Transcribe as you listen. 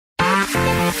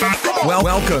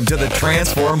Welcome to the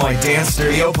Transform My Dance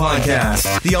Studio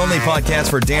podcast, the only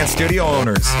podcast for dance studio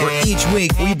owners, where each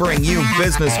week we bring you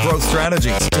business growth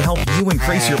strategies to help you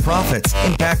increase your profits,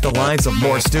 impact the lives of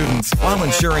more students, while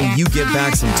ensuring you get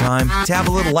back some time to have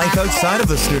a little life outside of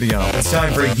the studio. It's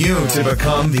time for you to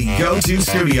become the go-to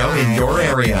studio in your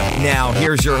area. Now,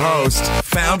 here's your host,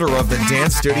 founder of the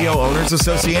Dance Studio Owners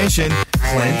Association,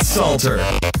 Clint Salter.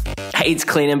 Hey, it's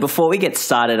Clint, and before we get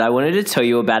started, I wanted to tell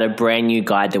you about a brand new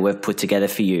guide that we've put together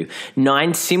for you.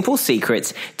 9 simple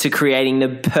secrets to creating the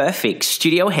perfect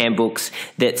studio handbooks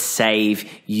that save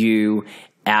you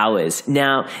hours.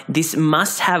 Now, this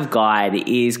must-have guide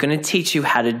is going to teach you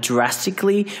how to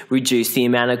drastically reduce the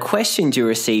amount of questions you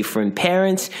receive from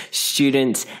parents,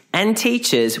 students, and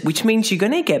teachers, which means you're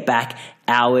going to get back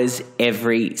hours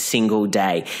every single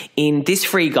day. In this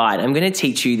free guide, I'm going to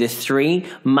teach you the 3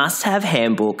 must-have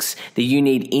handbooks that you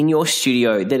need in your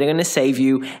studio that are going to save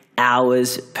you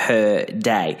hours per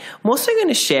day. I'm also going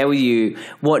to share with you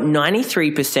what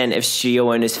 93% of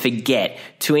studio owners forget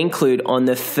to include on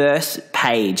the first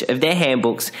page of their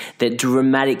handbooks that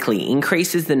dramatically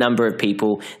increases the number of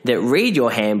people that read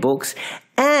your handbooks.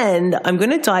 And I'm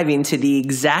going to dive into the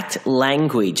exact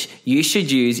language you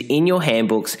should use in your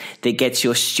handbooks that gets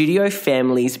your studio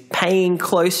families paying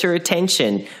closer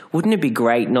attention. Wouldn't it be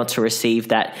great not to receive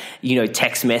that,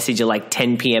 text message at like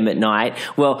 10 p.m. at night?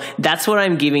 Well, that's what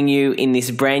I'm giving you in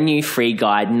this brand new free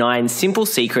guide, 9 simple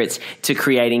secrets to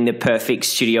creating the perfect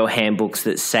studio handbooks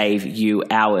that save you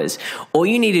hours. All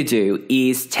you need to do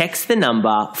is text the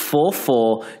number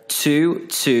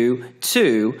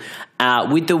 44222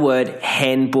 with the word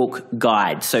handbook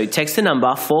guide. So text the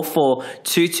number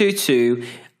 44222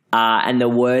 and the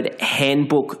word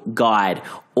handbook guide,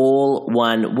 all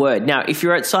one word. Now, if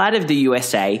you're outside of the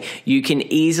USA, you can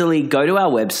easily go to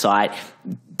our website,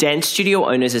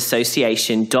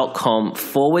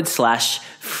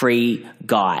 dancestudioownersassociation.com/free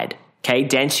guide. Okay,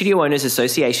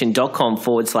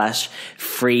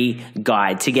 dancestudioownersassociation.com/free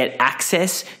guide to get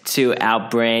access to our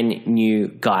brand new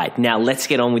guide. Now, let's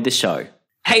get on with the show.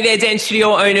 Hey there, dance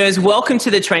studio owners. Welcome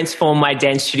to the Transform My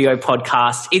Dance Studio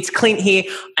podcast. It's Clint here,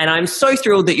 and I'm so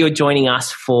thrilled that you're joining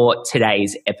us for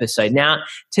today's episode. Now,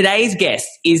 today's guest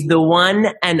is the one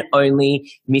and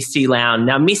only Misty Lown.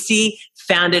 Now, Misty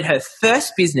founded her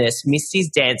first business,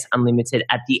 Misty's Dance Unlimited,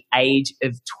 at the age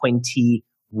of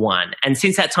 21. And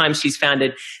since that time, she's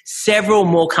founded several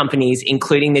more companies,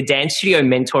 including the Dance Studio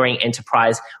Mentoring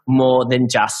Enterprise, More Than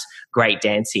Just Great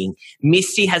Dancing.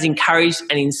 Misty has encouraged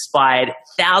and inspired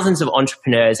thousands of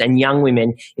entrepreneurs and young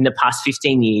women in the past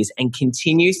 15 years and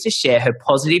continues to share her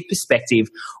positive perspective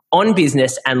on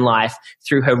business and life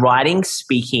through her writing,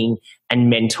 speaking,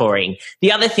 and mentoring.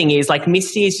 The other thing is,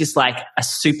 Misty is just like a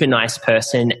super nice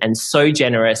person and so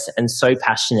generous and so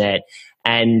passionate.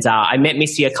 And I met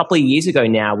Misty a couple of years ago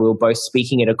now. We were both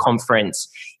speaking at a conference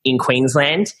in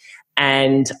Queensland,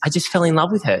 and I just fell in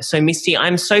love with her. So, Misty,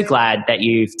 I'm so glad that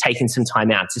you've taken some time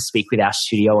out to speak with our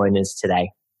studio owners today.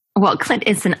 Well, Clint,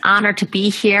 it's an honor to be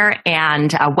here,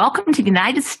 and welcome to the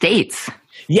United States.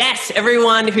 Yes,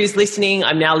 everyone who's listening,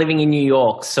 I'm now living in New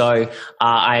York, so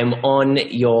I'm on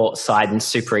your side and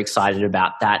super excited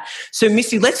about that. So,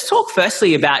 Misty, let's talk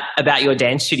firstly about your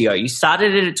dance studio. You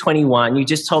started it at 21. You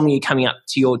just told me you're coming up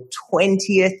to your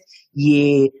 20th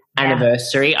year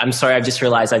anniversary. I'm sorry, I've just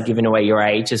realized I've given away your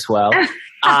age as well,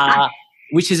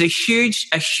 which is a huge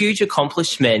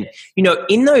accomplishment.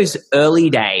 In those early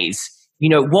days,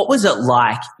 what was it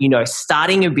like,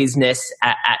 starting a business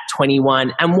at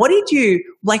 21? And what did you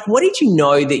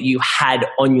know that you had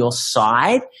on your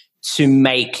side to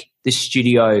make the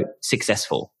studio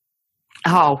successful?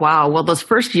 Oh, wow. Well, those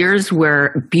first years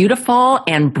were beautiful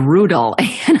and brutal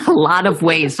in a lot of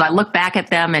ways. So I look back at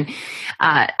them and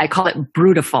I call it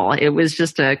brutiful. It was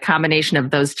just a combination of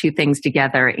those two things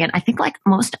together. And I think like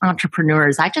most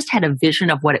entrepreneurs, I just had a vision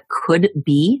of what it could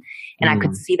be. And I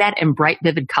could see that in bright,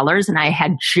 vivid colors. And I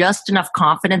had just enough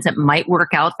confidence it might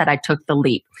work out that I took the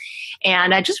leap.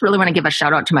 And I just really want to give a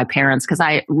shout out to my parents, because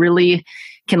I really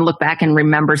can look back and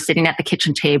remember sitting at the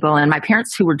kitchen table, and my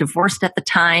parents, who were divorced at the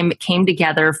time, came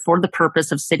together for the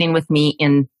purpose of sitting with me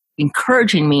in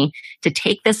encouraging me to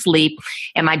take this leap.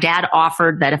 And my dad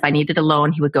offered that if I needed a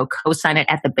loan, he would go co-sign it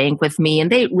at the bank with me. And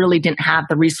they really didn't have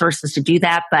the resources to do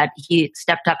that, but he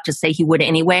stepped up to say he would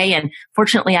anyway. And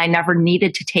fortunately, I never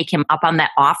needed to take him up on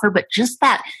that offer, but just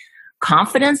that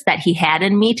confidence that he had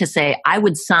in me to say, I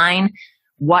would sign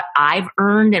what I've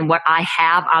earned and what I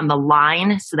have on the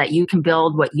line so that you can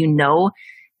build what you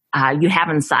have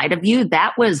inside of you.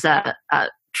 That was a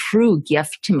true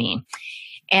gift to me.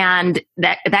 And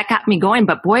that got me going.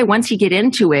 But boy, once you get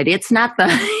into it, it's not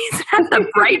the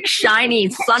bright, shiny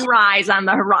sunrise on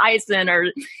the horizon or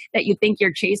that you think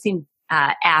you're chasing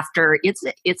after. It's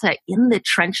a in the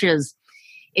trenches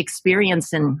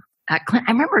experience. And I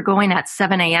remember going at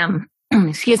 7 a.m.,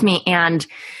 excuse me, and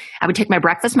I would take my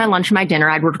breakfast, my lunch, and my dinner.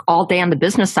 I'd work all day on the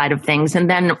business side of things. And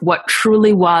then what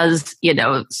truly was,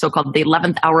 so-called the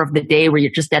 11th hour of the day where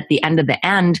you're just at the end of the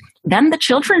end, then the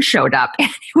children showed up and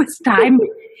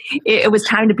it was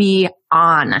time to be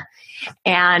on.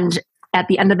 And at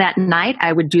the end of that night,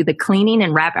 I would do the cleaning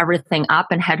and wrap everything up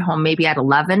and head home maybe at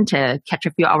 11 to catch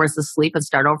a few hours of sleep and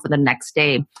start over the next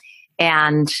day.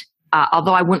 And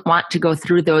although I wouldn't want to go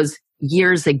through those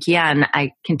years again,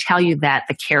 I can tell you that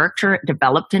the character it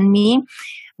developed in me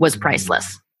was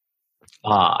priceless.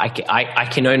 I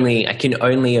can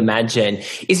only imagine.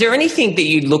 Is there anything that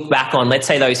you look back on, let's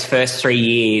say those first 3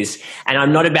 years, and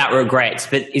I'm not about regrets,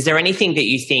 but is there anything that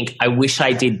you think, I wish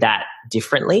I did that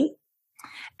differently?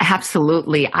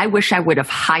 Absolutely. I wish I would have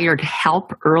hired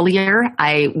help earlier.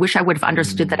 I wish I would have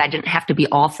understood that I didn't have to be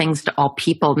all things to all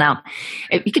people. Now,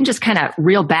 if you can just kind of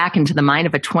reel back into the mind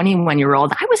of a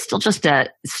 21-year-old, I was still just a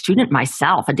student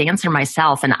myself, a dancer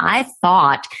myself. And I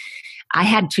thought I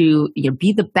had to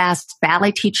be the best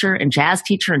ballet teacher and jazz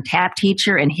teacher and tap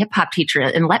teacher and hip hop teacher.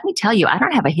 And let me tell you, I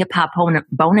don't have a hip hop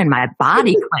bone in my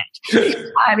body, Clint.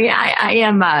 I mean, I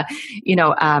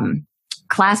am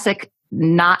classic,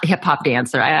 not hip hop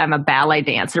dancer. I'm a ballet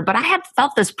dancer, but I had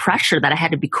felt this pressure that I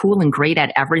had to be cool and great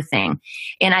at everything.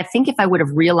 And I think if I would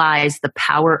have realized the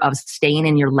power of staying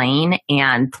in your lane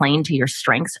and playing to your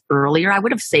strengths earlier, I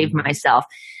would have saved myself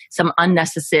some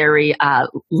unnecessary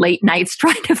late nights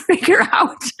trying to figure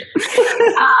out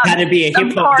how to be a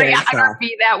hip hop dancer.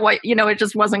 Be that way, it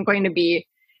just wasn't going to be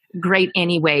great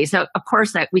anyway. So of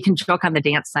course that we can joke on the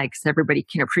dance side because everybody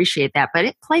can appreciate that, but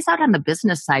it plays out on the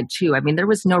business side too. I mean, there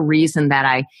was no reason that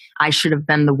I should have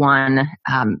been the one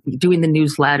doing the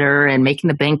newsletter and making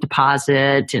the bank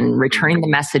deposit and returning the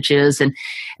messages. And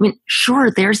I mean,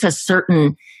 sure, there's a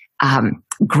certain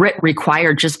grit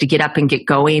required just to get up and get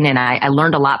going. And I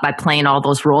learned a lot by playing all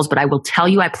those roles, but I will tell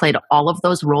you, I played all of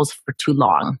those roles for too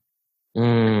long.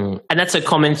 And that's a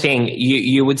common thing.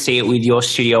 You would see it with your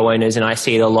studio owners, and I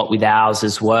see it a lot with ours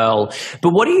as well.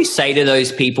 But what do you say to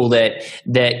those people that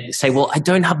say, well, I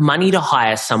don't have money to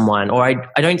hire someone, or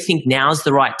I don't think now's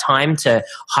the right time to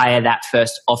hire that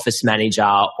first office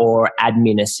manager or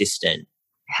admin assistant?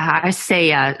 I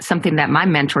say something that my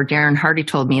mentor, Darren Hardy,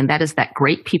 told me, and that is that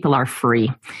great people are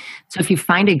free. So if you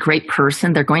find a great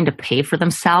person, they're going to pay for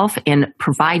themselves and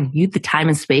provide you the time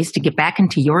and space to get back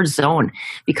into your zone.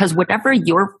 Because whatever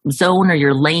your zone or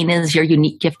your lane is, your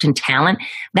unique gift and talent,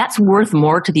 that's worth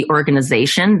more to the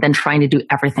organization than trying to do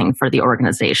everything for the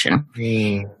organization.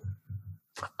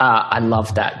 I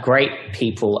love that. Great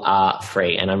people are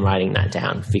free. And I'm writing that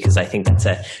down because I think that's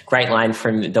a great line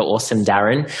from the awesome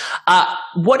Darren.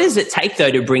 What does it take, though,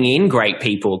 to bring in great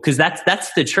people? Because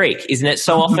that's the trick, isn't it?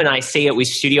 So often I see it with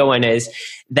studio owners.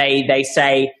 They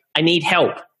say, I need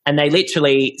help. And they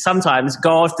literally sometimes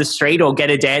go off the street or get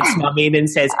a dance mum in and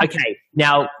says, okay,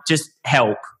 now just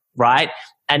help, right?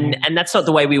 And that's not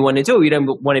the way we want to do it. We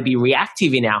don't want to be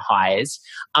reactive in our hires.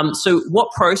 So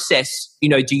what process,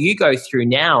 do you go through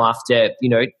now after,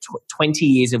 20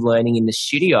 years of learning in the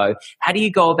studio? How do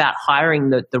you go about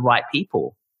hiring the right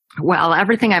people? Well,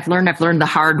 everything I've learned the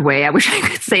hard way. I wish I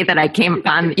could say that I came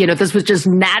on, this was just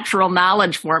natural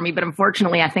knowledge for me. But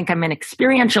unfortunately, I think I'm an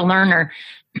experiential learner.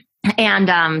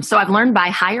 And so I've learned by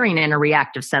hiring in a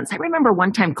reactive sense. I remember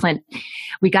one time, Clint,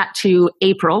 we got to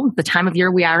April, the time of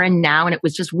year we are in now, and it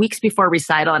was just weeks before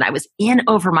recital, and I was in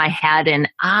over my head, and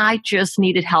I just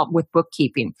needed help with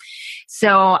bookkeeping.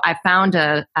 So I found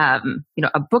a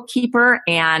bookkeeper,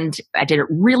 and I did it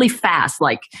really fast,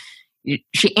 like.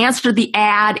 She answered the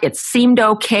ad. It seemed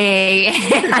okay.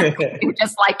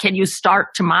 Just like, can you start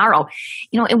tomorrow?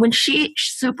 And when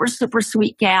super, super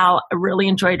sweet gal, I really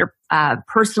enjoyed her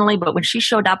personally. But when she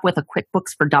showed up with a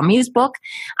QuickBooks for Dummies book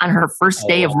on her first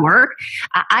day of work,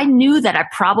 I knew that I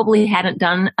probably hadn't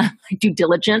done my due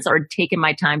diligence or taken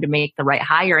my time to make the right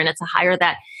hire. And it's a hire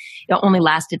that only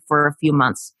lasted for a few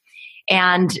months.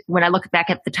 And when I look back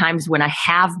at the times when I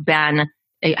have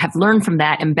learned from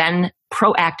that and been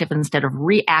proactive instead of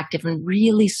reactive and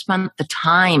really spent the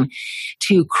time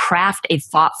to craft a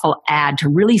thoughtful ad to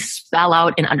really spell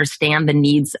out and understand the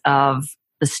needs of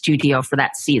the studio for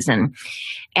that season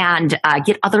and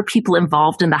get other people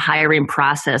involved in the hiring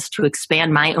process to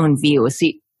expand my own view.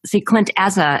 See, See, Clint,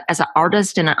 as an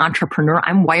artist and an entrepreneur,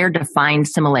 I'm wired to find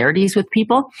similarities with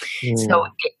people. So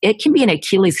it can be an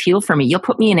Achilles heel for me. You'll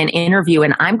put me in an interview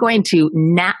and I'm going to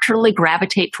naturally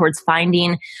gravitate towards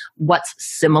finding what's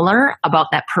similar about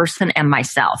that person and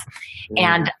myself.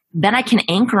 And then I can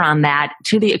anchor on that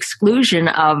to the exclusion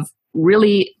of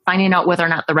really finding out whether or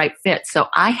not the right fit. So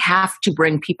I have to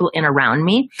bring people in around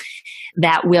me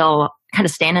that will kind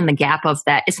of stand in the gap of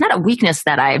that. It's not a weakness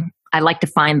that I like to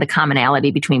find the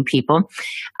commonality between people,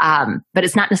 but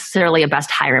it's not necessarily a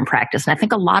best hiring practice. And I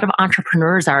think a lot of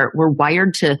entrepreneurs we're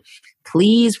wired to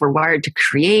please, we're wired to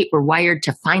create, we're wired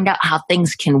to find out how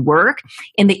things can work.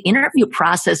 And the interview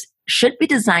process should be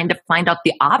designed to find out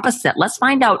the opposite. Let's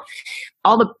find out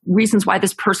all the reasons why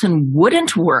this person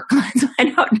wouldn't work. Let's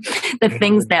find out the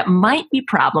things that might be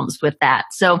problems with that.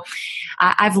 So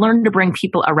I've learned to bring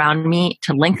people around me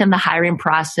to lengthen the hiring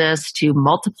process, to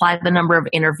multiply the number of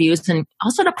interviews, and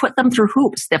also to put them through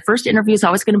hoops. The first interview is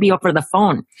always going to be over the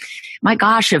phone. My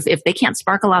gosh, if they can't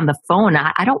sparkle on the phone,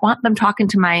 I don't want them talking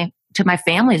to my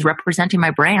families representing my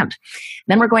brand.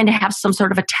 Then we're going to have some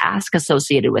sort of a task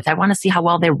associated with it. I want to see how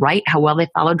well they write, how well they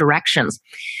follow directions.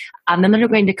 Then they're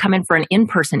going to come in for an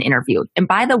in-person interview. And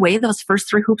by the way, those first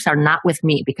 3 hoops are not with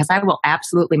me because I will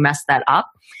absolutely mess that up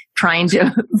trying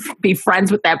to be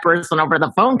friends with that person over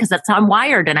the phone because that's how I'm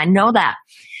wired and I know that.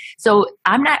 So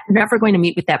I'm never going to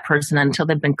meet with that person until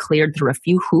they've been cleared through a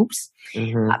few hoops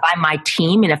by my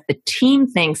team. And if the team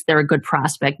thinks they're a good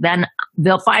prospect, then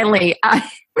they'll finally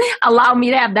allow me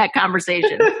to have that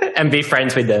conversation. And be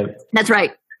friends with them. That's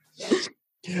right.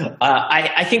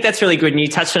 I think that's really good. And you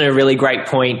touched on a really great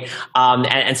point,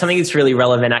 and something that's really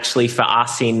relevant actually for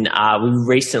us I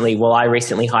recently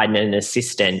hired an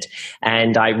assistant,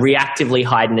 and I reactively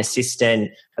hired an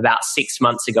assistant about 6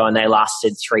 months ago, and they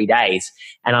lasted 3 days.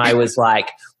 And I was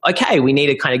like, okay, we need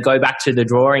to kind of go back to the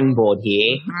drawing board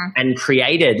here and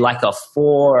created like a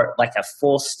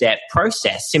 4-step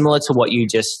process similar to what you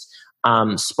just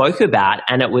spoke about.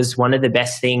 And it was one of the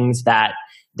best things that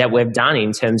we've done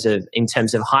in terms of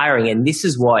hiring. And this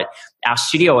is what our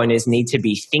studio owners need to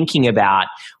be thinking about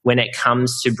when it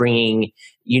comes to bringing,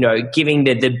 giving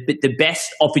the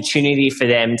best opportunity for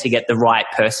them to get the right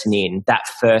person in that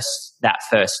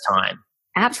first time.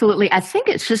 Absolutely. I think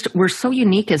it's just we're so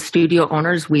unique as studio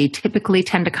owners. We typically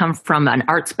tend to come from an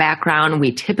arts background.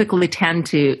 We typically tend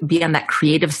to be on that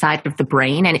creative side of the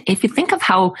brain. And if you think of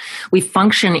how we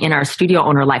function in our studio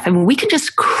owner life, I mean, we can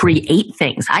just create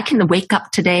things. I can wake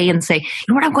up today and say, you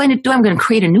know what I'm going to do? I'm going to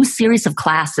create a new series of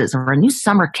classes or a new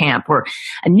summer camp or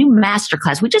a new master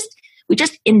class. We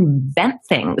just invent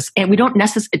things, and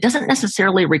it doesn't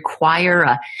necessarily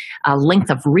require a length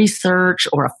of research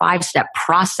or a 5-step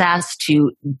process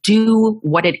to do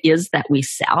what it is that we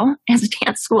sell as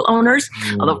dance school owners.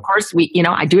 Although of course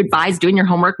I do advise doing your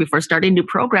homework before starting new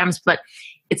programs, but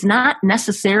it's not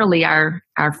necessarily our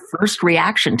first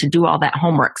reaction to do all that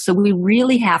homework. So we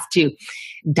really have to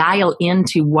dial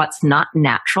into what's not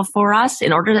natural for us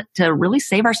in order to really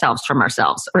save ourselves from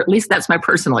ourselves, or at least that's my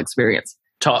personal experience.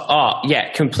 Oh,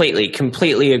 yeah,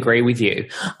 completely agree with you.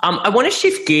 I want to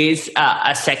shift gears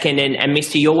a second. And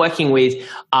Misty, you're working with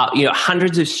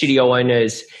hundreds of studio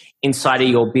owners inside of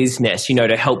your business,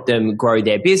 to help them grow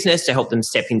their business, to help them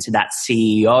step into that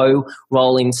CEO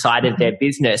role inside of their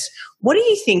business. What do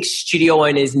you think studio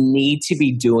owners need to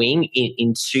be doing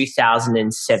in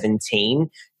 2017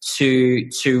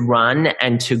 to run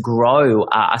and to grow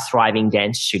a thriving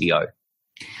dance studio?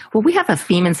 Well, we have a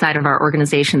theme inside of our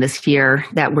organization this year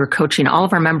that we're coaching all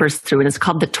of our members through, and it's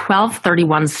called the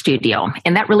 1231 Studio.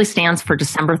 And that really stands for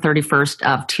December 31st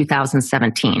of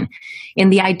 2017.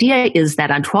 And the idea is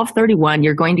that on 1231,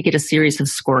 you're going to get a series of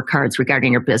scorecards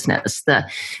regarding your business. The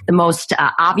most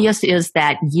obvious is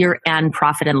that year-end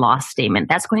profit and loss statement.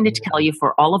 That's going to tell you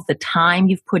for all of the time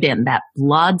you've put in, that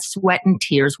blood, sweat, and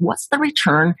tears, what's the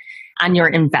return on your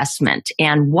investment,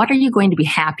 and what are you going to be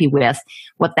happy with,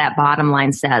 what that bottom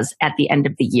line says at the end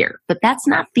of the year. But that's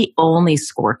not the only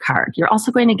scorecard. You're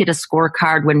also going to get a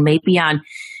scorecard when maybe on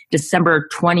December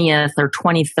 20th or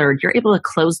 23rd, you're able to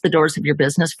close the doors of your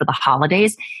business for the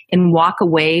holidays and walk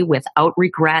away without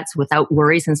regrets, without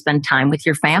worries, and spend time with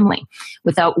your family,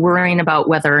 without worrying about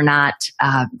whether or not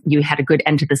you had a good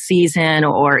end to the season,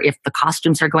 or if the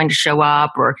costumes are going to show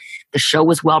up, or the show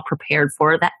was well prepared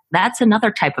for. That's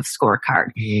another type of scorecard.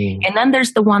 And then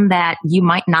there's the one that you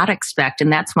might not expect. And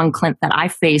that's one, Clint, that I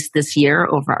faced this year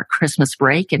over our Christmas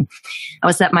break. And I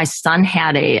was that my son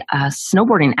had a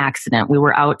snowboarding accident. We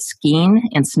were out skiing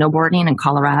and snowboarding in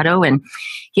Colorado, and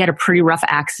he had a pretty rough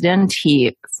accident.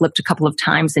 He flipped a couple of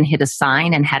times and hit a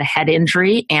sign and had a head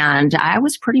injury. And I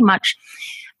was pretty much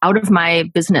out of my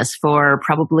business for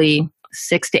probably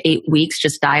 6 to 8 weeks,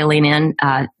 just dialing in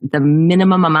the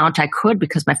minimum amount I could,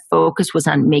 because my focus was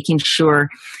on making sure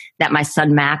that my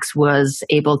son Max was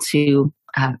able to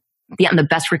be on the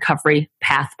best recovery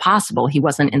path possible. He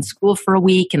wasn't in school for a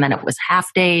week, and then it was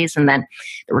half days, and then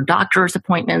there were doctor's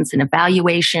appointments and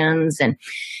evaluations and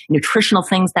nutritional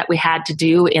things that we had to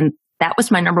do. And that was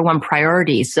my number one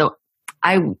priority. So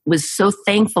I was so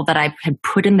thankful that I had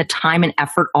put in the time and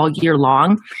effort all year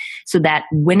long, so that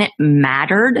when it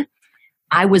mattered,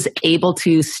 I was able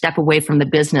to step away from the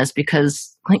business,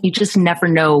 because you just never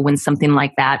know when something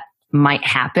like that might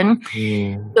happen.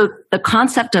 So the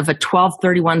concept of a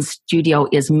 1231 studio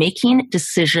is making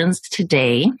decisions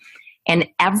today and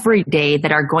every day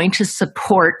that are going to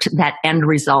support that end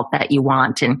result that you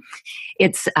want. And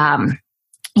it's,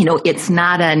 it's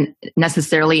not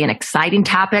necessarily an exciting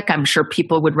topic. I'm sure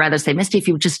people would rather say, Misty, if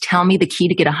you would just tell me the key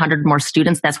to get 100 more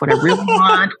students, that's what I really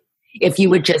want. If you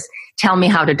would just tell me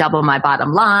how to double my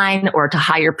bottom line, or to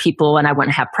hire people and I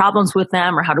wouldn't have problems with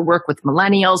them, or how to work with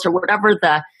millennials, or whatever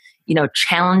the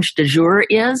challenge du jour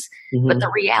is. Mm-hmm. But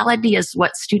the reality is,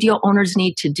 what studio owners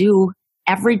need to do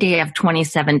every day of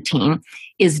 2017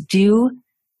 is do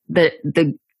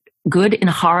the good and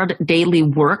hard daily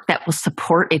work that will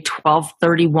support a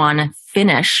 1231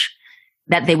 finish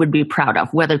that they would be proud of,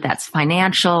 whether that's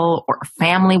financial or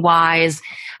family-wise,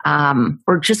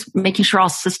 or just making sure all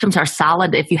systems are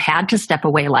solid if you had to step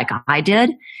away like I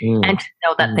did, and to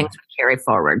know that things would carry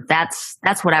forward. That's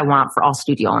what I want for all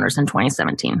studio owners in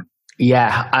 2017.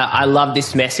 Yeah, I love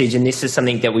this message, and this is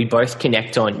something that we both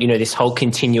connect on, this whole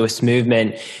continuous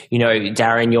movement.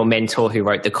 Darren, your mentor who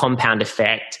wrote The Compound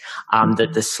Effect,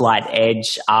 the Slight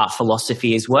Edge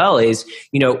philosophy as well, is,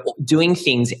 doing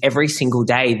things every single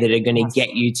day that are going to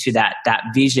get you to that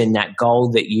vision, that goal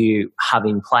that you have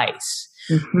in place.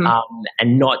 Mm-hmm.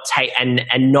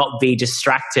 And not be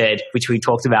distracted, which we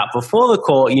talked about before the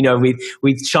call,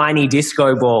 with shiny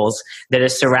disco balls that are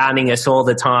surrounding us all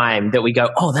the time, that we go,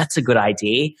 oh, that's a good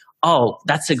idea. Oh,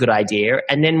 that's a good idea.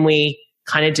 And then we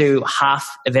kind of do half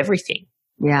of everything.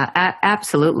 Yeah,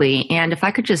 absolutely. And if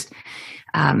I could just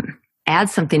add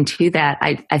something to that,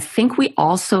 I think we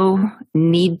also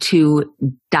need to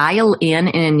dial in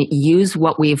and use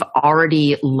what we've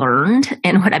already learned.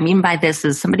 And what I mean by this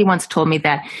is, somebody once told me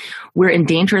that we're in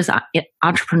danger as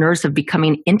entrepreneurs of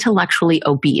becoming intellectually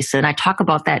obese. And I talk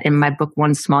about that in my book,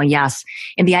 One Small Yes.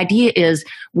 And the idea is,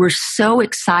 we're so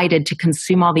excited to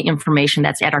consume all the information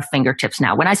that's at our fingertips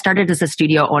now. When I started as a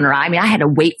studio owner, I had to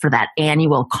wait for that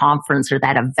annual conference or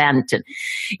that event and,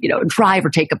 drive or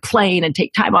take a plane and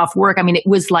take time off work. It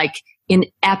was like an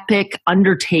epic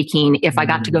undertaking if I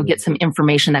got to go get some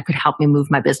information that could help me move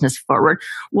my business forward.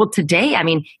 Well, today,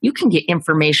 you can get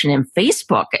information in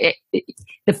Facebook.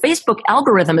 The Facebook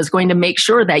algorithm is going to make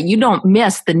sure that you don't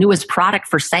miss the newest product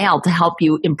for sale to help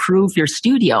you improve your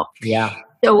studio. Yeah.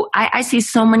 So I see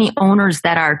so many owners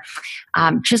that are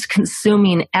just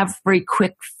consuming every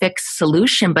quick fix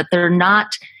solution, but they're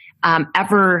not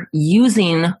ever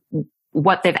using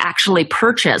what they've actually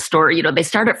purchased, or, they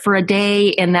start it for a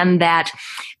day and then that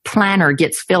planner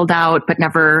gets filled out but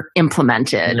never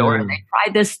implemented, or they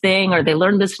try this thing, or they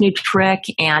learn this new trick,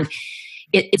 and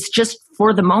it's just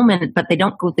for the moment, but they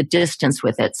don't go the distance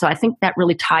with it. So I think that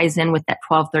really ties in with that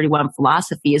 1231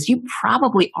 philosophy, is you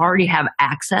probably already have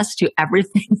access to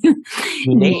everything you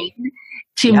need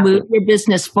to move your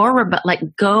business forward, but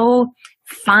go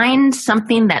find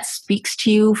something that speaks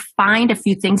to you, find a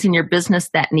few things in your business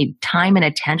that need time and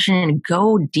attention, and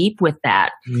go deep with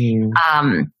that.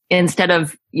 Instead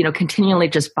of, continually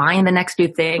just buying the next new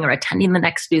thing or attending the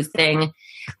next new thing.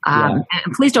 And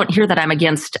please don't hear that I'm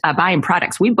against buying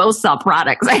products. We both sell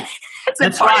products.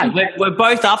 That's right. We're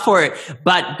both up for it,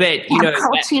 but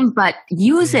coaching, but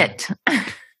use it.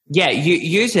 Yeah, you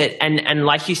use it, and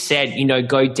like you said,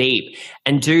 go deep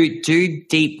and do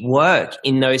deep work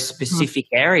in those specific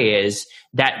areas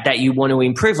that you want to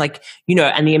improve.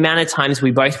 And the amount of times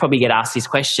we both probably get asked this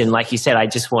question, like you said, I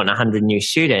just want 100 new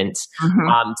students.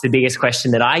 It's the biggest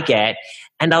question that I get,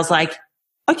 and I was like,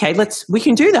 okay, we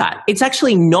can do that. It's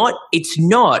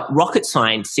not rocket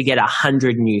science to get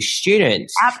 100 new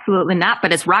students. Absolutely not.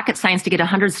 But it's rocket science to get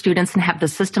 100 students and have the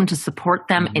system to support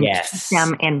them and keep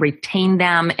them and retain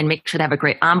them and make sure they have a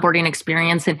great onboarding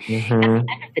experience. And at the end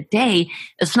of the day,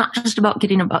 it's not just about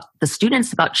getting about the students,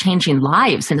 it's about changing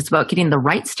lives. And it's about getting the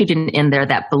right student in there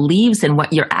that believes in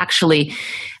what you're actually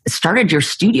started your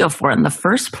studio for in the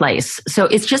first place. So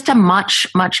it's just a much,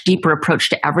 much deeper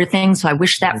approach to everything. So I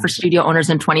wish that for studio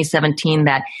owners in 2017,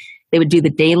 that they would do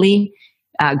the daily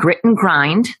grit and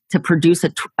grind to produce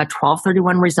a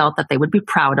 1231 result that they would be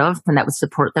proud of and that would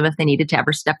support them if they needed to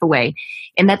ever step away,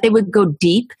 and that they would go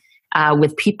deep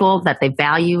with people that they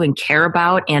value and care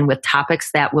about and with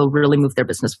topics that will really move their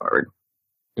business forward.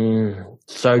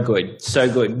 So good.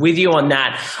 So good. With you on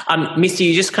that. Misty,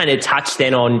 you just kind of touched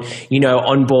then on,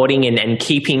 onboarding and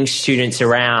keeping students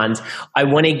around. I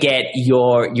want to get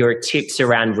your tips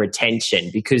around retention,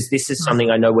 because this is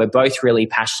something I know we're both really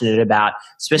passionate about,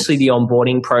 especially the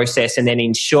onboarding process and then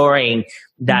ensuring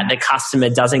that the customer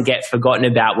doesn't get forgotten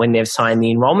about when they've signed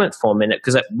the enrollment form in it,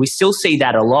 because we still see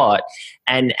that a lot.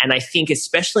 And I think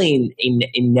especially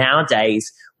in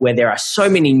nowadays, where there are so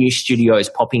many new studios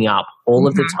popping up all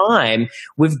of the time,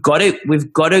 we've got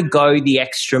to go the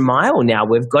extra mile now.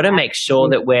 We've got to make sure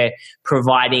that we're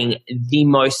providing the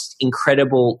most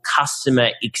incredible customer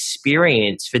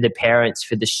experience for the parents,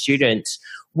 for the students.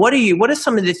 What are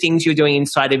some of the things you're doing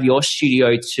inside of your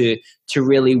studio to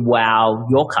really wow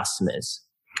your customers?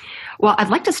 Well, I'd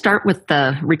like to start with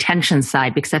the retention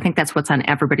side, because I think that's what's on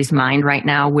everybody's mind right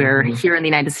now. We're here in the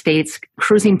United States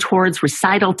cruising towards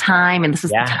recital time, and this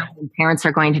is the time when parents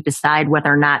are going to decide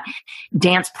whether or not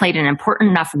dance played an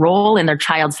important enough role in their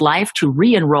child's life to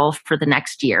re-enroll for the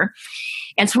next year.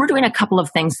 And so we're doing a couple of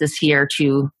things this year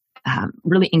to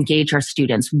really engage our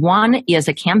students. One is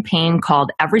a campaign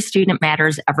called Every Student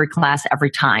Matters, Every Class,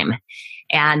 Every Time.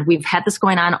 And we've had this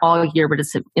going on all year, but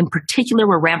in particular,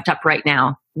 we're ramped up right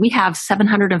now. We have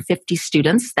 750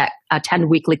 students that attend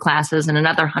weekly classes and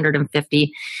another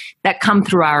 150 that come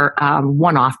through our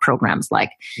one-off programs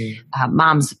like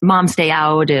Mom's Day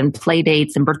Out and play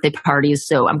dates and birthday parties.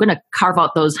 So I'm going to carve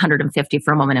out those 150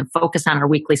 for a moment and focus on our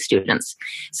weekly students.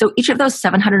 So each of those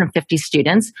 750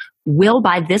 students will,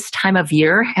 by this time of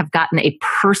year, have gotten a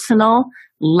personal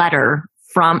letter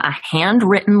from a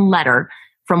handwritten letter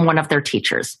from one of their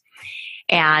teachers.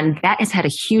 And that has had a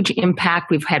huge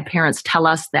impact. We've had parents tell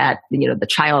us that,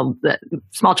 the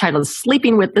small child is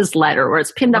sleeping with this letter, or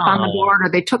it's pinned up on the board, or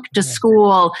they took it to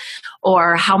school,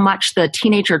 or how much the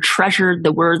teenager treasured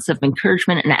the words of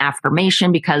encouragement and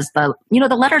affirmation, because the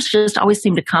letters just always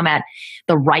seem to come at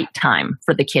the right time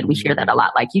for the kid. We hear that a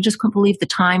lot. Like, you just couldn't believe the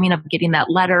timing of getting that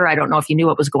letter. I don't know if you knew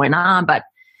what was going on, but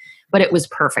it was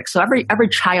perfect. So every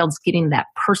child's getting that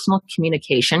personal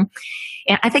communication.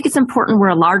 And I think it's important. We're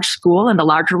a large school, and the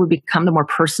larger we become, the more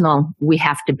personal we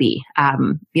have to be.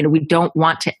 We don't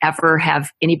want to ever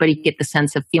have anybody get the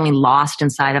sense of feeling lost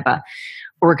inside of a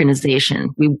organization.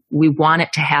 We want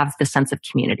it to have the sense of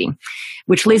community,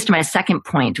 which leads to my second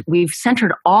point. We've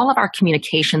centered all of our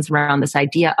communications around this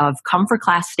idea of come for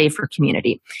class, stay for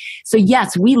community. So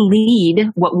yes, we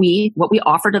lead what we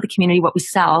offer to the community, what we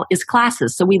sell is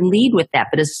classes. So we lead with that.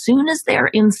 But as soon as they're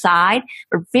inside,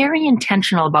 we're very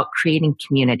intentional about creating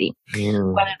community,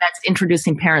 whether that's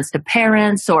introducing parents to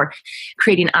parents or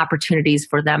creating opportunities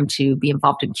for them to be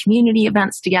involved in community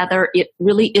events together. It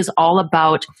really is all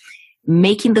about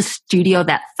making the studio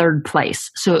that third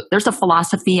place. So there's a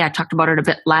philosophy, I talked about it a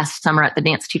bit last summer at the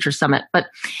Dance Teacher Summit, but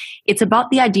it's about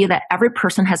the idea that every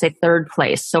person has a third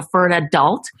place. So for an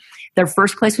adult, their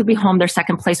first place would be home, their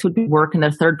second place would be work, and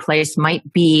their third place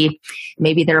might be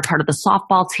maybe they're a part of the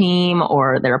softball team,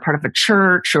 or they're a part of a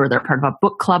church, or they're part of a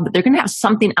book club, but they're going to have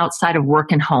something outside of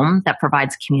work and home that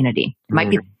provides community. It might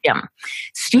be the gym.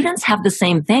 Students have the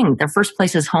same thing. Their first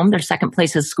place is home, their second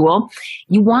place is school.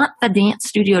 You want the dance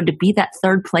studio to be that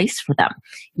third place for them.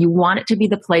 You want it to be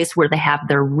the place where they have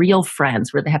their real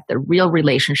friends, where they have their real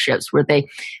relationships, where they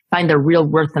find their real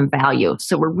worth and value.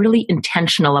 So we're really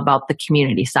intentional about the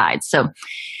community side. So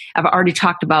I've already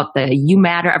talked about the you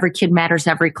matter, every kid matters,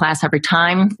 every class, every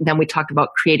time. Then we talked about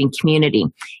creating community.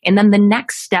 And then the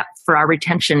next step for our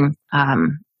retention,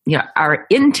 our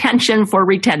intention for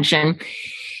retention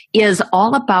is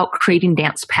all about creating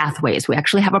dance pathways. We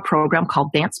actually have a program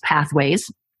called Dance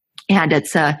Pathways, and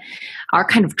it's our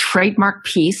kind of trademark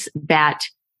piece that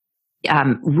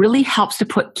really helps to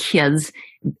put kids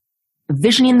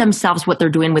visioning themselves what they're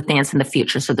doing with dance in the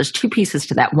future. So there's two pieces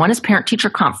to that. One is parent-teacher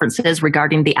conferences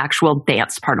regarding the actual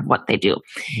dance part of what they do.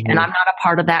 And I'm not a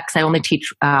part of that because I only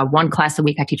teach one class a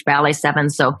week. I teach Ballet 7.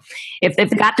 So if they've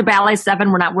got to Ballet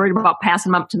 7, we're not worried about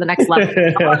passing them up to the next level.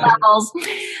 levels.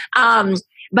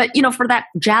 But, for that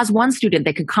Jazz 1 student,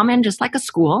 they could come in just like a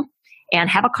school and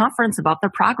have a conference about their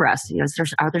progress.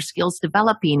 Are their skills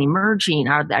developing, emerging?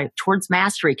 Are they towards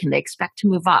mastery? Can they expect to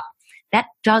move up? That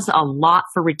does a lot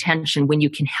for retention when you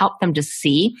can help them to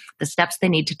see the steps they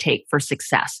need to take for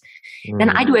success. Then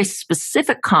I do a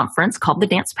specific conference called the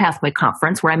Dance Pathway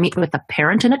Conference, where I meet with a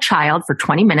parent and a child for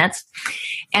 20 minutes.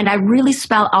 And I really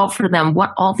spell out for them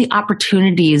what all the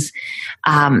opportunities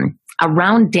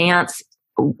around dance,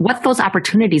 what those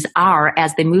opportunities are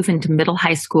as they move into middle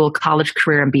high school, college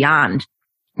career, and beyond.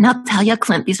 And I'll tell you,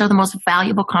 Clint, these are the most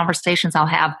valuable conversations I'll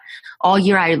have all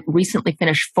year. I recently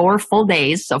finished 4 full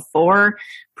days, so 4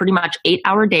 pretty much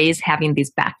 8-hour days having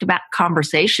these back-to-back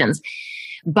conversations.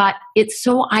 But it's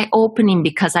so eye-opening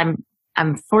because I'm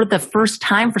for the first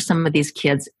time for some of these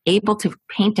kids able to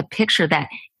paint a picture that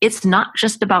it's not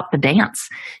just about the dance.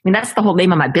 I mean, that's the whole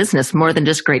name of my business, more than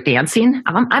just great dancing.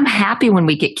 I'm happy when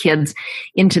we get kids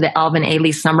into the Alvin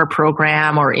Ailey summer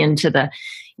program or into the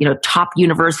top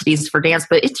universities for dance,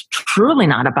 but it's truly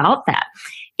not about that.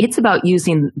 It's about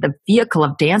using the vehicle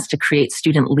of dance to create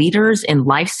student leaders and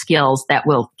life skills that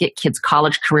will get kids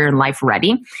college, career, and life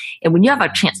ready. And when you have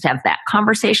a chance to have that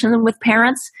conversation with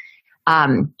parents,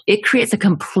 it creates a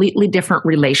completely different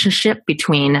relationship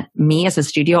between me as a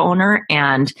studio owner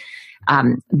and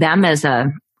them as a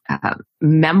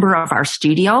member of our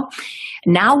studio.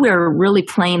 Now we're really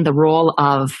playing the role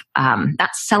of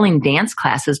not selling dance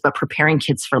classes, but preparing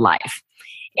kids for life.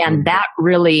 And that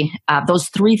really, those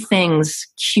 3 things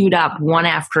queued up one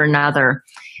after another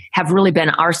have really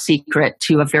been our secret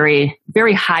to a very,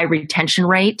 very high retention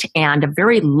rate and a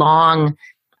very long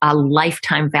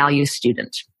lifetime value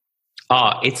student.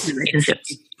 Oh, it's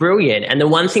brilliant. And the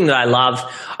one thing that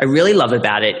I really love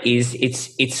about it is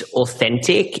it's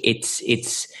authentic.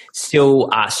 It's still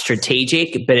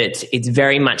strategic, but it's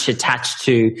very much attached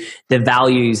to the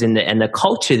values and the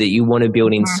culture that you want to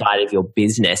build inside of your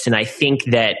business. And I think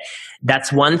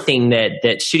that's one thing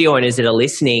that studio owners that are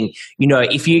listening,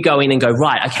 if you go in and go,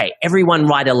 right, okay, everyone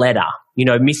write a letter.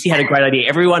 Misty had a great idea.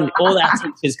 Everyone, all our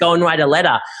teachers, go and write a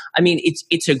letter. I mean,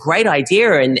 it's a great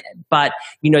idea, but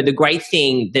the great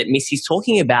thing that Misty's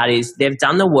talking about is they've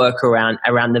done the work around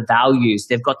the values.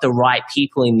 They've got the right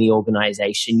people in the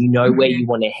organization. Where you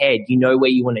want to head. Where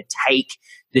you want to take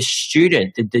the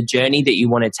student, the journey that you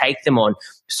want to take them on.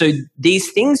 So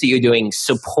these things that you're doing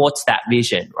supports that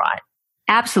vision, right?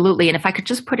 Absolutely. And if I could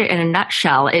just put it in a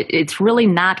nutshell, it's really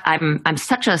not, I'm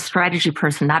such a strategy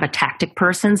person, not a tactic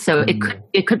person. So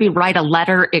it could be write a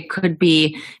letter. It could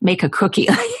be make a cookie.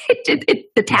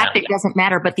 The tactic doesn't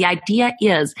matter. But the idea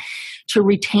is to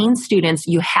retain students,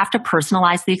 you have to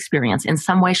personalize the experience in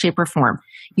some way, shape, or form.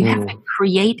 You have to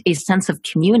create a sense of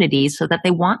community so that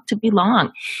they want to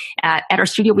belong. At our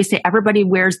studio, we say everybody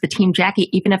wears the team jacket,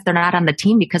 even if they're not on the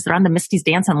team, because they're on the Misty's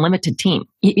Dance Unlimited team.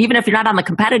 Even if you're not on the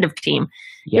competitive team,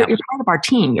 you're part of our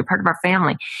team. You're part of our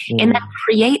family. And that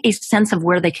create a sense of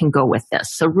where they can go with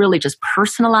this. So really just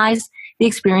personalize the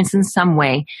experience in some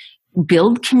way,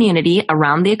 build community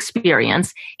around the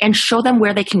experience, and show them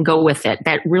where they can go with it.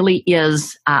 That really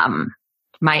is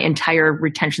my entire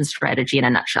retention strategy in a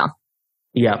nutshell.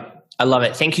 Yeah, I love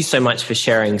it. Thank you so much for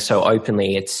sharing so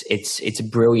openly. It's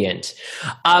brilliant.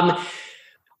 I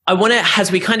want to,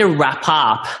 as we kind of wrap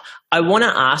up, I want to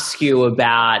ask you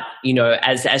about,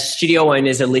 as studio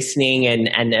owners are listening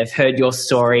and have heard your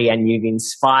story and you've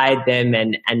inspired them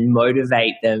and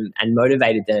motivated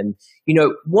them,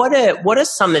 what are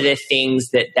some of the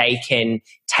things that they can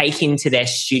take into their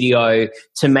studio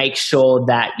to make sure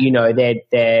that,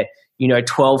 they're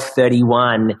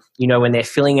 12/31, when they're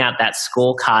filling out that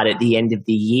scorecard at the end of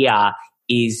the year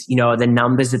is, the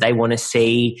numbers that they want to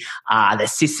see, the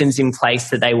systems in place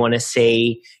that they want to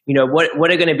see,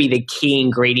 what are going to be the key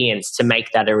ingredients to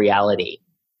make that a reality?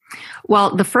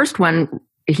 Well, the first one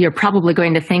you're probably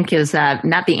going to think is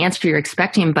not the answer you're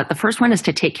expecting, but the first one is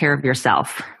to take care of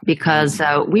yourself, because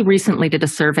we recently did a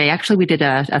survey. Actually, we did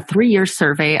a 3-year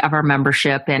survey of our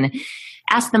membership and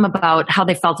asked them about how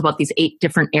they felt about these 8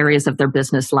 different areas of their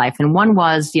business life. And one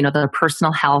was, the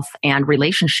personal health and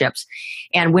relationships.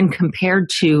 And when compared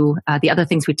to the other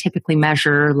things we typically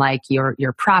measure, like your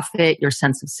profit, your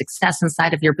sense of success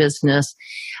inside of your business,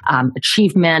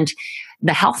 achievement,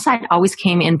 the health side always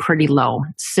came in pretty low.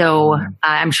 So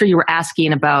I'm sure you were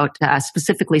asking about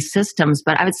specifically systems,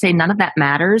 but I would say none of that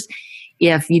matters.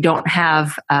 If you don't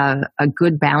have a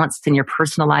good balance in your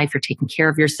personal life, you're taking care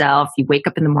of yourself, you wake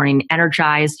up in the morning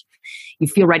energized, you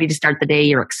feel ready to start the day,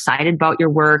 you're excited about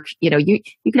your work, you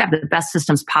could have the best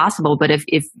systems possible, but if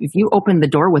you open the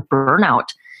door with burnout,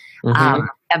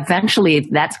 eventually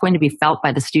that's going to be felt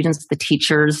by the students, the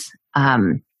teachers.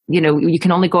 You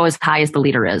can only go as high as the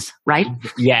leader is, right?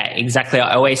 Yeah, exactly.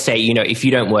 I always say, if you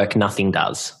don't work, nothing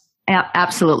does.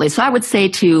 Absolutely. So I would say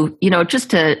just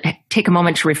to take a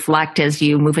moment to reflect as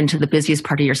you move into the busiest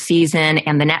part of your season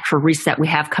and the natural reset we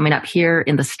have coming up here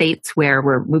in the States where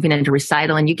we're moving into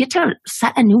recital, and you get to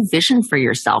set a new vision for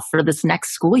yourself for this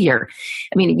next school year.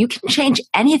 I mean, you can change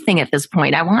anything at this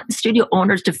point. I want studio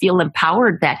owners to feel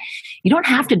empowered that you don't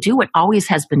have to do what always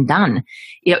has been done.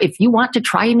 If you want to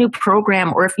try a new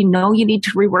program, or if you know you need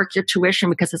to rework your tuition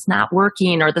because it's not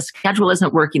working or the schedule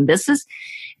isn't working, this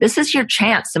is your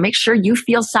chance to make sure you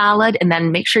feel solid, and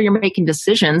then make sure you're making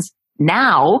decisions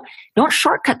now. Don't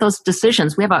shortcut those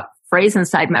decisions. We have a phrase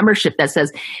inside membership that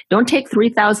says, don't take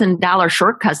 $3,000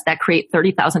 shortcuts that create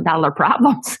 $30,000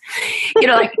 problems.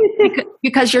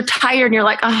 Because you're tired and you're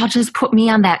like, oh, just put me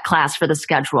on that class for the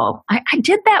schedule. I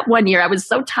did that one year. I was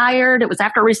so tired. It was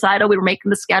after recital. We were making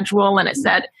the schedule, and I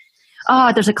said,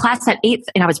 oh, there's a class at 8,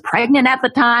 and I was pregnant at the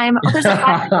time. Oh, there's a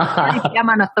class at 9 p.m.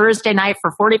 on a Thursday night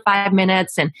for 45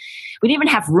 minutes. And we didn't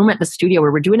even have room at the studio. We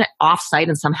were doing it off-site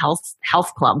in some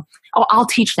health club. Oh, I'll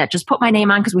teach that. Just put my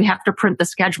name on because we have to print the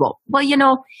schedule. Well,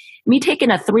 me taking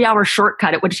a 3-hour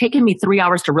shortcut, it would have taken me 3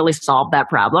 hours to really solve that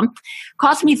problem.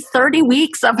 Cost me 30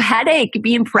 weeks of headache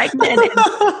being pregnant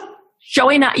and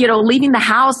showing up, leaving the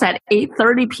house at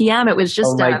 8:30 p.m. It was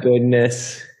just oh my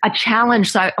goodness. A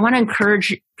challenge. So I want to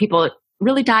encourage people,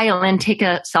 really dial in, take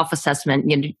a self-assessment.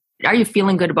 Are you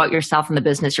feeling good about yourself and the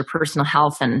business, your personal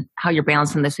health, and how you're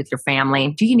balancing this with your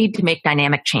family? Do you need to make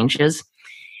dynamic changes?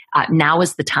 Now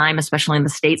is the time, especially in the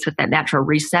States with that natural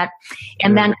reset.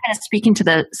 And then kind of speaking to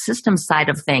the system side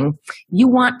of thing, you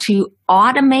want to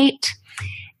automate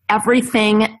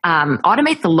everything,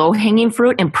 automate the low-hanging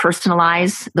fruit and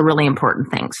personalize the really important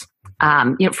things.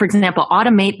 For example,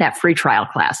 automate that free trial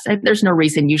class. There's no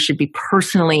reason you should be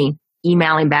personally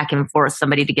emailing back and forth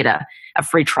somebody to get a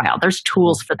free trial. There's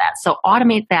tools for that. So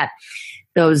automate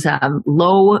those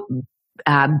low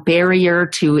barrier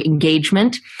to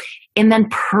engagement, and then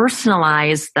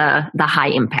personalize the high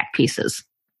impact pieces.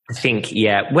 I think,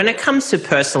 when it comes to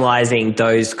personalizing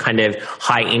those kind of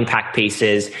high impact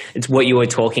pieces, it's what you were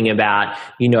talking about,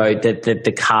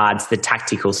 the cards, the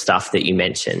tactical stuff that you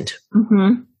mentioned.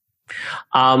 Mm-hmm.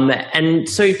 And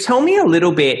so tell me a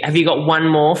little bit, have you got one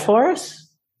more for us?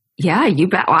 Yeah, you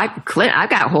bet. Well, I've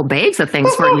got whole bags of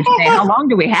things for you today. How long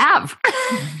do we have?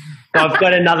 I've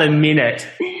got another minute.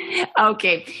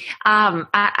 Okay.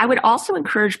 I would also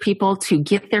encourage people to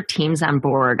get their teams on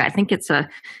board. I think it's a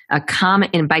common,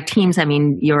 and by teams, I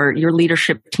mean your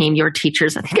leadership team, your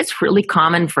teachers. I think it's really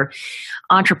common for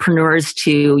entrepreneurs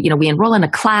to, we enroll in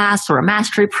a class or a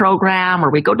mastery program,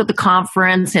 or we go to the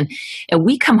conference and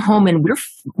we come home and we're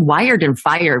wired and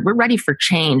fired. We're ready for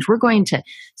change. We're going to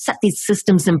set these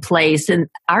systems in place. And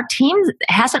our team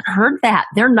hasn't heard that.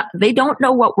 They don't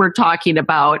know what we're talking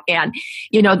about. And,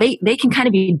 they can kind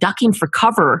of be ducking for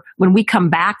cover when we come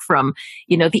back from,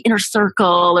 the inner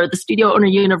circle or the studio owner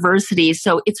university.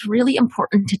 So it's really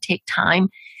important to take time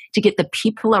to get the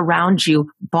people around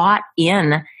you bought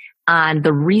in on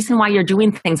the reason why you're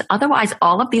doing things. Otherwise,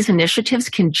 all of these initiatives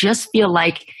can just feel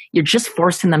like you're just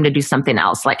forcing them to do something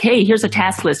else. Like, hey, here's a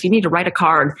task list. You need to write a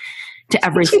card to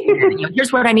every student.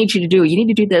 Here's what I need you to do. You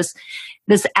need to do this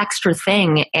extra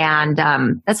thing. And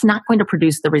that's not going to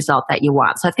produce the result that you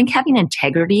want. So I think having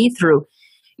integrity through,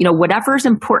 whatever's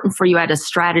important for you at a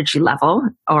strategy level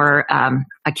or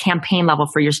a campaign level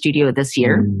for your studio this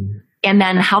year, and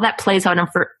then how that plays out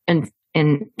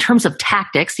in terms of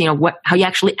tactics, how you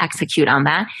actually execute on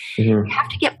that. You have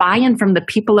to get buy-in from the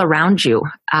people around you,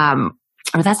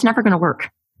 or that's never going to work.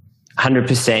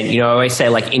 100%. I always say,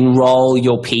 enroll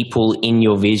your people in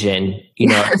your vision.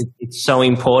 It's so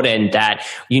important that,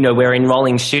 we're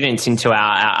enrolling students into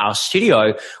our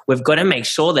studio. We've got to make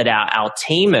sure that our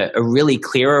team are really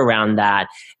clear around that.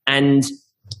 And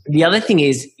the other thing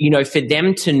is, for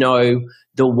them to know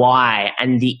the why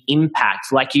and the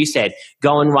impact. Like you said,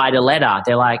 go and write a letter.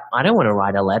 They're like, I don't want to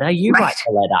write a letter. You write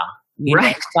a letter.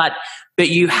 Right. But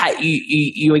you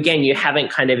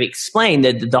haven't kind of explained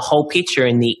the whole picture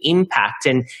and the impact.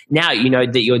 And now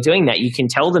that you're doing that, you can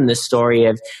tell them the story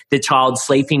of the child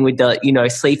sleeping with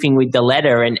the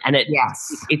letter, and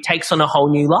it takes on a whole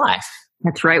new life.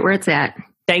 That's right where it's at.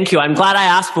 Thank you. I'm glad I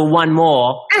asked for one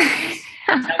more.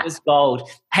 That was gold.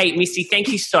 Hey, Misty, thank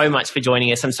you so much for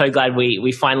joining us. I'm so glad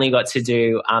we finally got to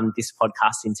do this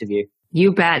podcast interview.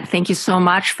 You bet. Thank you so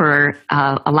much for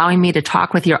allowing me to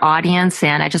talk with your audience.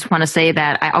 And I just want to say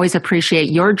that I always appreciate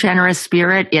your generous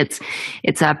spirit. It's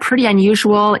pretty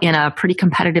unusual in a pretty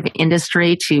competitive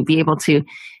industry to be able to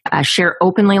share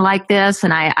openly like this.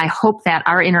 And I hope that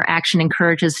our interaction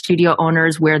encourages studio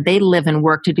owners where they live and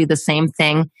work to do the same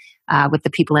thing with the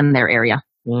people in their area.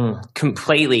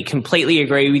 Completely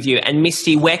agree with you. And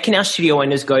Misty, where can our studio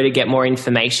owners go to get more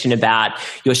information about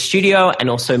your studio and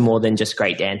also more than just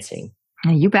great dancing?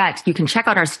 You bet. You can check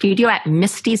out our studio at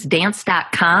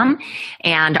mistysdance.com,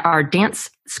 and our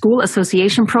Dance School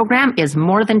Association program is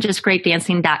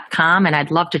morethanjustgreatdancing.com, and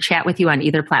I'd love to chat with you on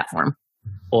either platform.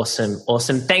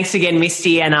 Awesome. Thanks again,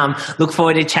 Misty, and look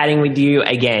forward to chatting with you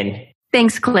again.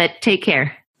 Thanks, Clit. Take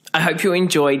care. I hope you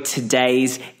enjoyed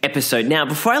today's episode. Now,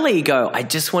 before I let you go, I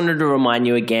just wanted to remind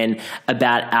you again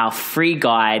about our free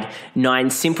guide, 9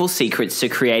 Simple Secrets to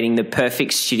Creating the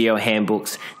Perfect Studio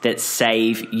Handbooks that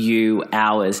Save You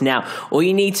Hours. Now, all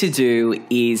you need to do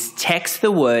is text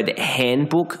the word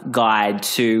handbook guide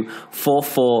to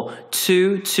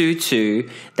 44222.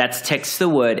 That's text the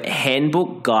word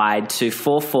handbook guide to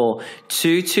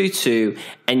 44222,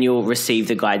 and you'll receive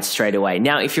the guide straight away.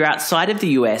 Now, if you're outside of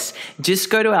the US, just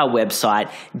go to our website,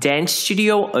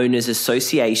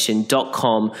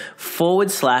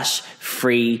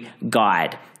 dancestudioownersassociation.com/free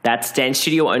guide. That's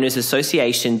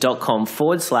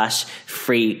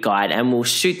dancestudioownersassociation.com/free guide. And we'll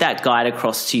shoot that guide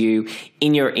across to you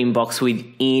in your inbox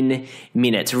within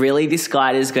minutes. Really, this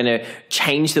guide is going to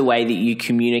change the way that you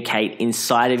communicate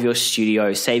inside of your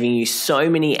studio, saving you so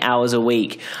many hours a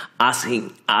week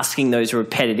asking those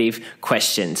repetitive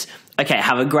questions. Okay,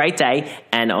 have a great day,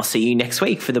 and I'll see you next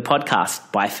week for the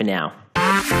podcast. Bye for now.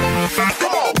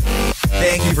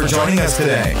 Thank you for joining us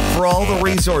today. For all the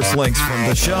resource links from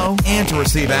the show and to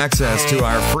receive access to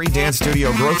our free dance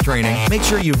studio growth training, make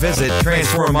sure you visit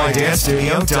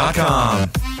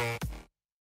transformmydancestudio.com.